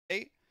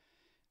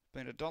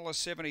Been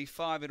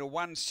 $1.75 into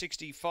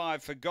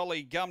 $1.65 for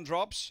Golly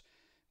Gumdrops.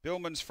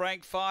 Billman's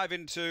Frank 5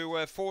 into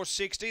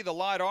 $4.60. The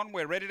light on.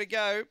 We're ready to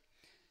go.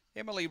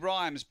 Emily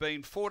Rhymes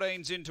been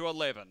 14s into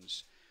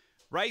 11s.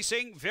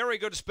 Racing, very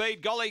good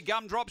speed. Golly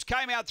Gumdrops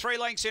came out 3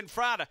 lengths in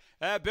front.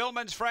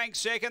 Billman's Frank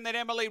second, then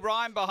Emily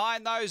Rhyme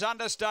behind those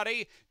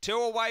understudy. 2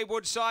 away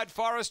Woodside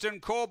Forest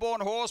and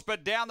Corborn Horse,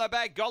 but down the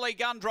back Golly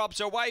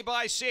Gumdrops away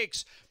by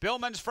 6.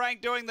 Billman's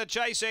Frank doing the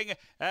chasing.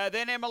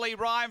 Then Emily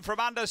Rhyme from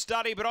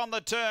understudy, but on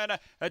the turn,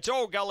 it's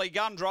all Golly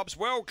Gumdrops.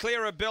 Well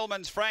clear of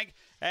Billman's Frank.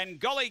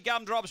 And Golly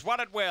Gumdrops won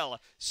it well.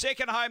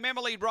 Second home,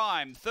 Emily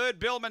Rhyme. Third,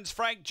 Billman's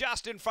Frank,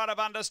 just in front of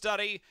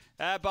understudy.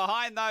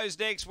 Behind those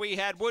next, we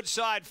had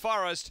Woodside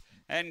Forest.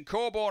 And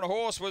Corborn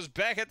Horse was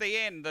back at the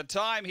end. The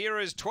time here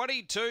is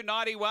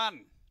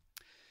 22.91.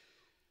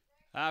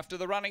 After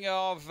the running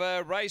of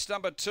race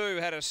number 2,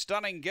 had a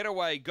stunning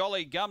getaway.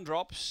 Golly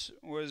Gumdrops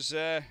was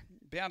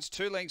bounced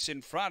 2 lengths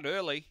in front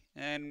early,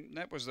 and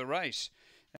that was the race.